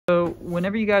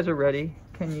whenever you guys are ready,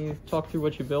 can you talk through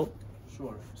what you built?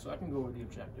 Sure. So I can go over the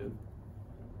objective.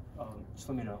 Just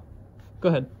let me know. Go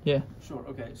ahead. Yeah. Sure.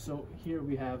 Okay. So here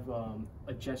we have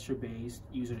a gesture-based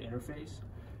user interface,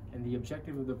 and the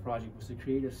objective of the project was to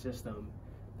create a system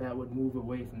that would move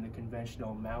away from the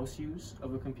conventional mouse use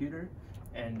of a computer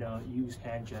and use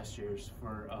hand gestures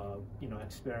for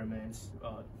experiments.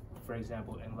 For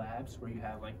example, in labs where you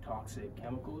have like toxic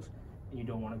chemicals and you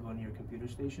don't want to go near computer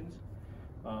stations,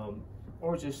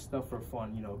 or just stuff for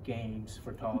fun, games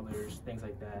for toddlers, things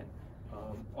like that.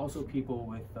 Also, people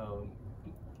with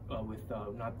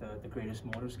not the greatest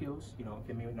motor skills,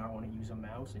 they may not want to use a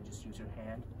mouse and just use your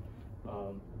hand.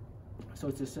 So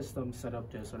it's a system set up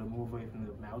to sort of move away from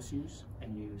the mouse use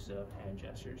and use hand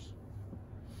gestures.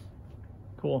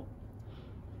 Cool.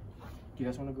 Do you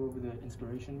guys want to go over the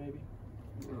inspiration maybe?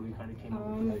 Or we kind of came up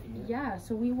with the idea? Yeah,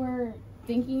 so we were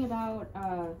thinking about,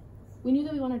 we knew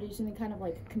that we wanted to do something kind of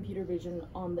like computer vision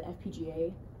on the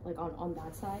FPGA, like on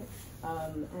that side.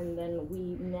 And then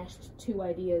we meshed two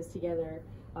ideas together,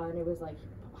 and it was like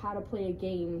how to play a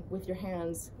game with your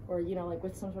hands, or like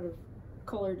with some sort of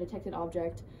color detected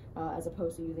object, as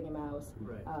opposed to using a mouse.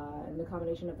 Right. And the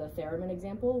combination of the theremin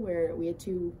example, where we would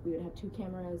have two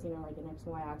cameras, like an X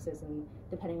and Y axis, and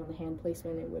depending on the hand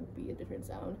placement, it would be a different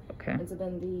sound. Okay. And so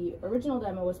then the original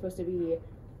demo was supposed to be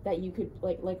that you could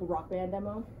like a rock band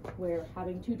demo, where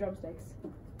having two drumsticks,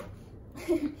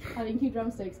 you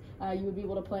would be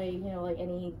able to play, like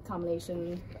any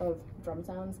combination of drum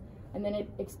sounds. And then it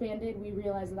expanded. We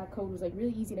realized that code was like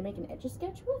really easy to make an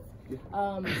Etch-a-Sketch with.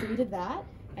 So we did that.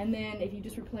 And then if you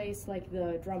just replace like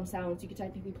the drum sounds, you could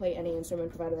technically play any instrument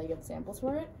provided that you get samples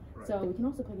for it. Right. So we can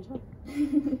also play guitar.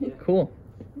 Cool.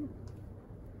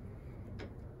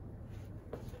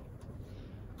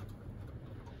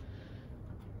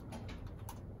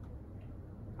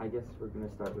 I guess we're going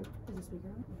to start with drum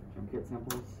kit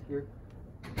samples here.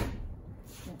 Yeah.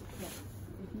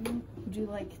 Would you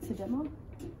like to demo?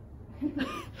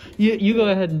 You go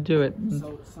ahead and do it.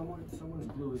 So someone's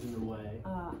blue is in the way.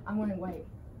 I'm wearing white.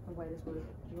 Or white is blue. Do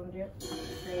you want to do it?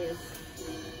 Gray is.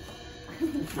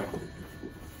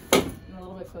 I'm a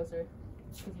little bit closer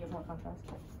because you have more contrast.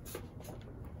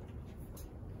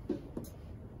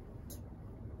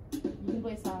 You can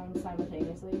play sounds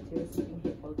simultaneously too, so you can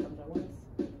hit both drums at once.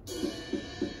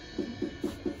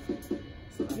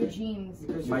 So your jeans.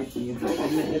 My jeans. I'm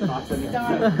gonna hit box on it.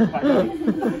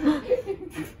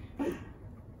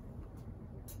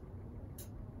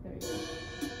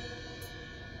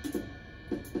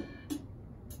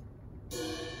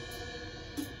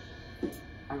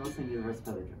 I will send you the rest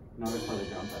of the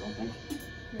drums, I don't think.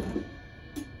 Yeah.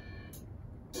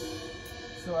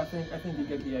 So I think you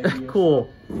get the idea. Cool.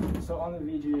 So on the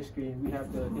VGA screen, we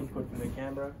have the input from the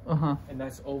camera, and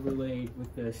that's overlaid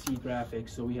with the C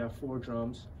graphics. So we have 4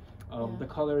 drums. The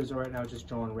colors are right now just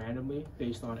drawn randomly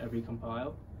based on every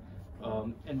compile,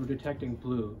 and we're detecting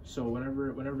blue. So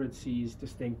whenever it sees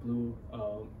distinct blue,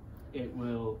 it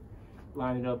will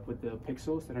line it up with the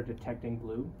pixels that are detecting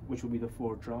blue, which will be the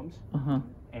 4 drums,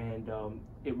 and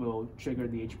it will trigger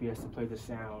the HPS to play the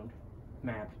sound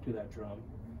mapped to that drum.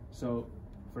 So,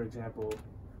 for example,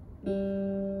 so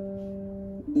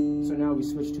now we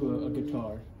switch to a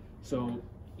guitar. So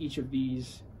each of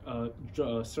these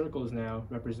circles now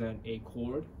represent a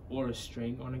chord or a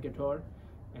string on a guitar.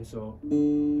 And so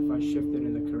if I shift it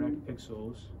in the correct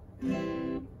pixels,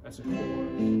 that's a chord,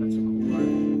 that's a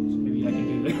chord. So maybe I can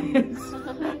do this.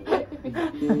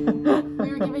 We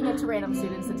were giving it to random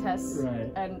students to test, right.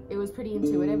 And it was pretty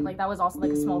intuitive. Like that was also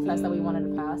like a small test that we wanted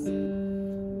to pass.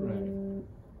 And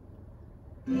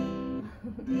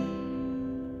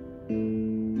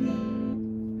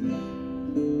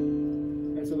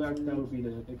so that would be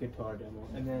the guitar demo,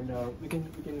 and then we can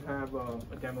have a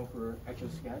demo for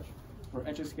Etch-a-Sketch. Where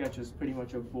Etch-a-Sketch is pretty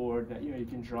much a board that you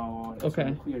can draw on and sort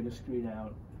of clear the screen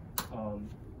out.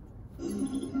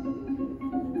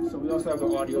 So we also have the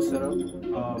audio setup,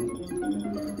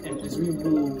 and as we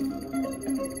move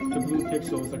the blue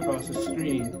pixels across the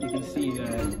screen, you can see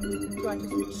that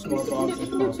small boxes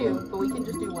pop up. But we can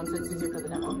just do one so it's easier for the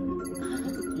demo.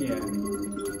 Yeah.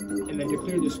 And then to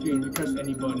clear the screen, we press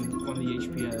any button on the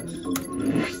HPS. We're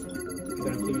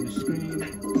going to clear the screen.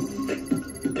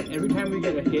 And every time we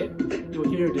get a hit, you'll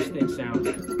hear a distinct sound.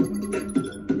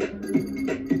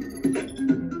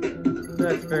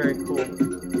 That's very cool.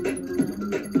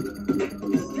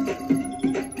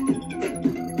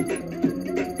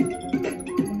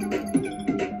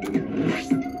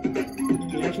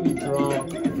 We actually draw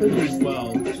pretty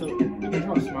well. So you can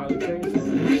draw a smiley face and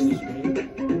then clear the screen.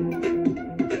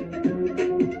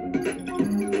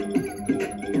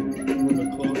 A little bit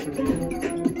closer here.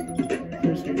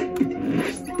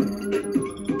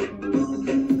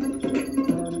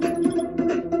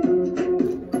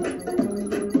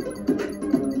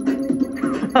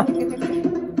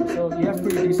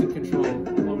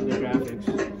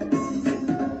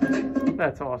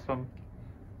 That's awesome.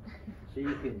 So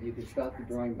you could stop the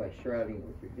drawing by shrouding it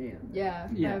with your hand. Yeah,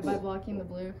 Yes. by blocking the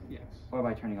blue. Yes. Or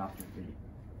by turning off your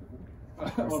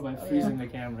video. Or by freezing the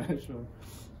camera. Sure.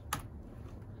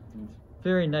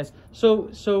 Very nice.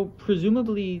 So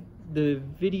presumably the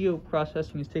video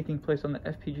processing is taking place on the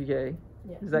FPGA.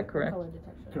 Yeah. Is that correct? Color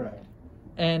detection. Correct.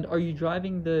 And are you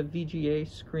driving the VGA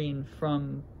screen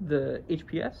from the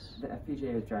HPS? The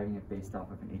FPGA is driving it based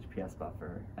off of an HPS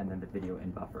buffer, and then the video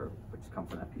in buffer, which comes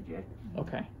from FPGA.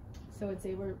 Okay. So it's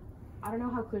I don't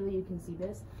know how clearly you can see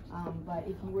this, but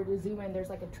if you were to zoom in, there's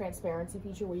like a transparency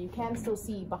feature where you can still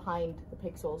see behind the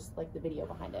pixels, like the video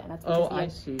behind it. And that's because I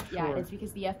see. Yeah, Sure. it's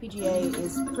because the FPGA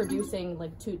is producing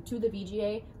like to the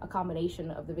VGA a combination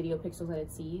of the video pixels that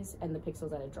it sees and the pixels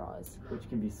that it draws. Which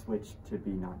can be switched to be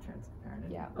non-transparent.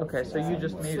 Yeah. Okay, so you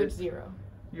just made switch it 0.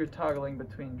 You're toggling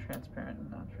between transparent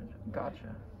and non-transparent.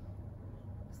 Gotcha.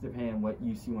 So depending on what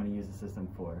you want to use the system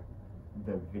for,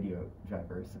 the video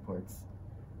driver supports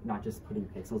not just putting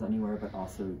pixels anywhere, but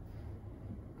also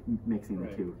mixing the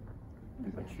two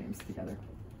input streams together.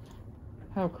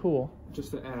 How cool. Just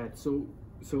to add, so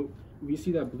we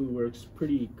see that blue works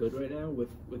pretty good right now with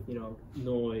you know,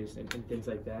 noise and things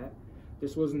like that.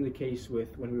 This wasn't the case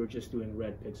with when we were just doing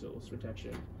red pixels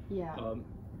detection. Yeah.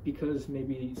 Because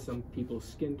maybe some people's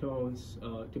skin tones,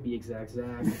 to be exact,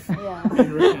 Zach. Yeah.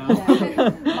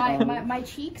 Right now. My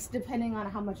cheeks, depending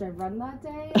on how much I've run that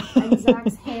day, and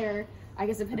Zach's hair, I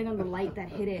guess depending on the light that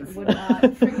hit it, would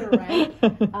trigger red.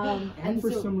 And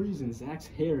for some reason, Zach's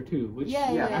hair too. Which,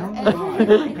 I don't know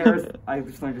why. Hair I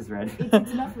just learned is red.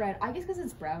 It's enough red. I guess because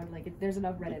it's brown, like there's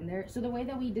enough red in there. So the way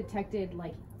that we detected,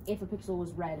 like, if a pixel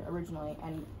was red originally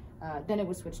and then it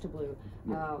was switched to blue,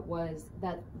 was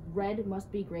that red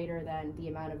must be greater than the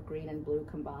amount of green and blue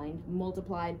combined,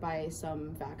 multiplied by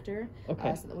some factor.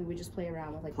 Okay. So that we would just play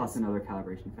around with like plus another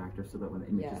calibration factor, so that when the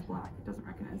image is black, it doesn't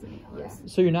recognize any colors.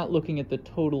 So you're not looking at the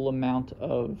total amount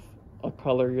of a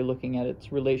color, you're looking at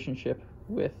its relationship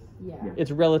with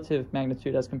its relative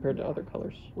magnitude as compared to other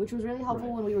colors. Which was really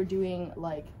helpful when we were doing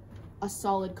like a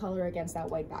solid color against that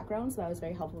white background, so that was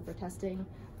very helpful for testing.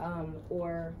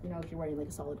 Or, you know, if you're wearing like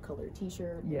a solid color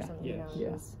t-shirt or something, you know, it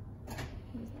was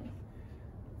nice.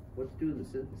 What's doing the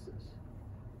synthesis?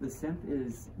 The synth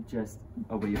is just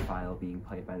a WAV file being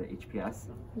played by the HPS.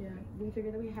 Yeah, we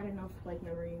figured that we had enough like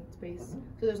memory space.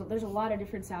 So there's a lot of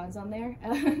different sounds on there.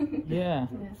 Yeah.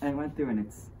 And I went through and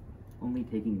it's only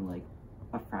taking like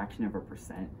a fraction of a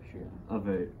percent of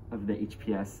the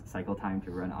HPS cycle time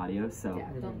to run audio. So yeah,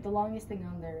 the longest thing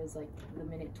on there is like the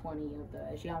minute 20 of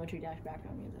the geometry dash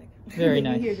background music. Very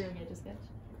nice. You're doing it to sketch.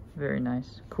 Very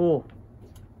nice. Cool.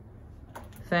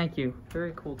 Thank you.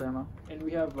 Very cool demo. And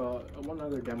we have one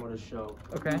other demo to show.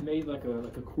 Okay. We made like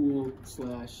a cool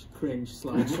 / cringe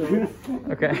slideshow.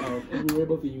 Okay. And we were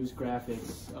able to use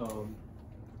graphics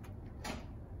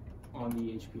on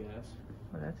the HPS.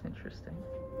 Oh, that's interesting.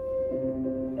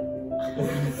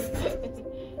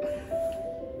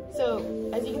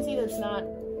 So, as you can see, there's not...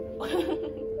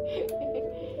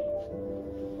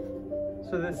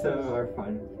 So this is our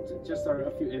fun. Just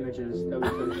a few images that we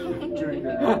took during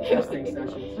the testing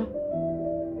sessions.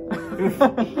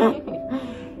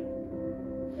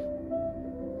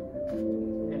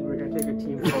 And we're going to take a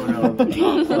team photo.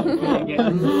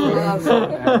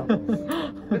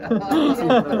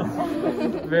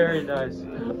 Very nice.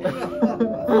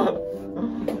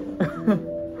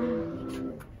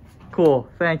 Cool.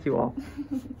 Thank you all.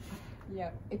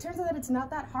 Yeah. It turns out that it's not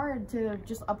that hard to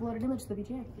just upload an image to the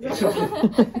VGA.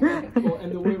 Well,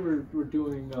 and the way we're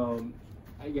doing,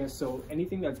 I guess, so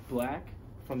anything that's black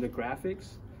from the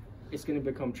graphics, it's going to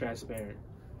become transparent.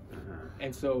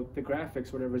 And so the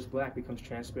graphics, whatever is black, becomes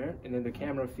transparent, and then the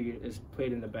camera feed is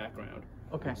played in the background.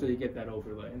 Okay. So you get that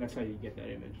overlay, and that's how you get that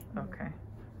image. Okay.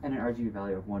 And an RGB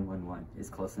value of 111 is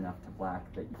close enough to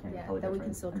black that you can't tell the that we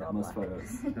difference. can still draw most black.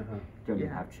 photos don't even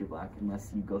have true black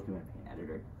unless you go through an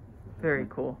editor. Very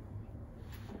cool.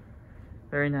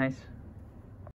 Very nice.